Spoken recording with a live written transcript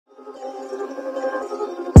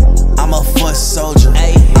foot soldier.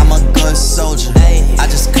 I'm a good soldier. I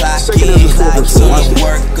just clock in, so the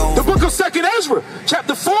work go. The book of 2nd Ezra,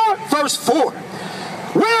 chapter 4, verse 4.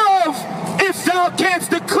 Whereof, if thou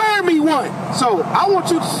canst declare me one. So I want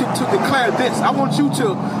you to declare this. I want you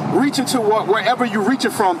to reach into wherever you're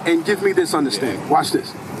reaching from and give me this understanding. Watch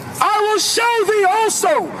this. I will show thee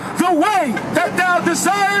also the way that thou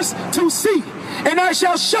desirest to see, and I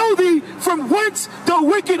shall show thee from whence the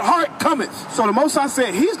wicked heart cometh. So the Most High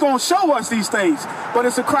said he's going to show us these things, but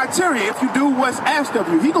it's a criteria. If you do what's asked of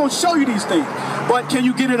you, he's going to show you these things. But can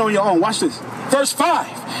you get it on your own? Watch this. Verse 5.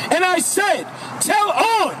 And I said, tell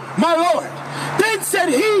on, my Lord. Then said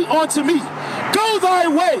he unto me, go thy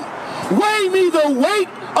way, weigh me the weight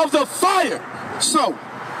of the fire. So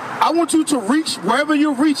I want you to reach wherever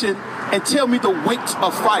you're reaching and tell me the weight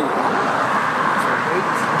of fire.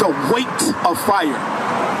 The weight of fire.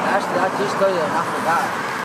 Actually, I just told you, I forgot.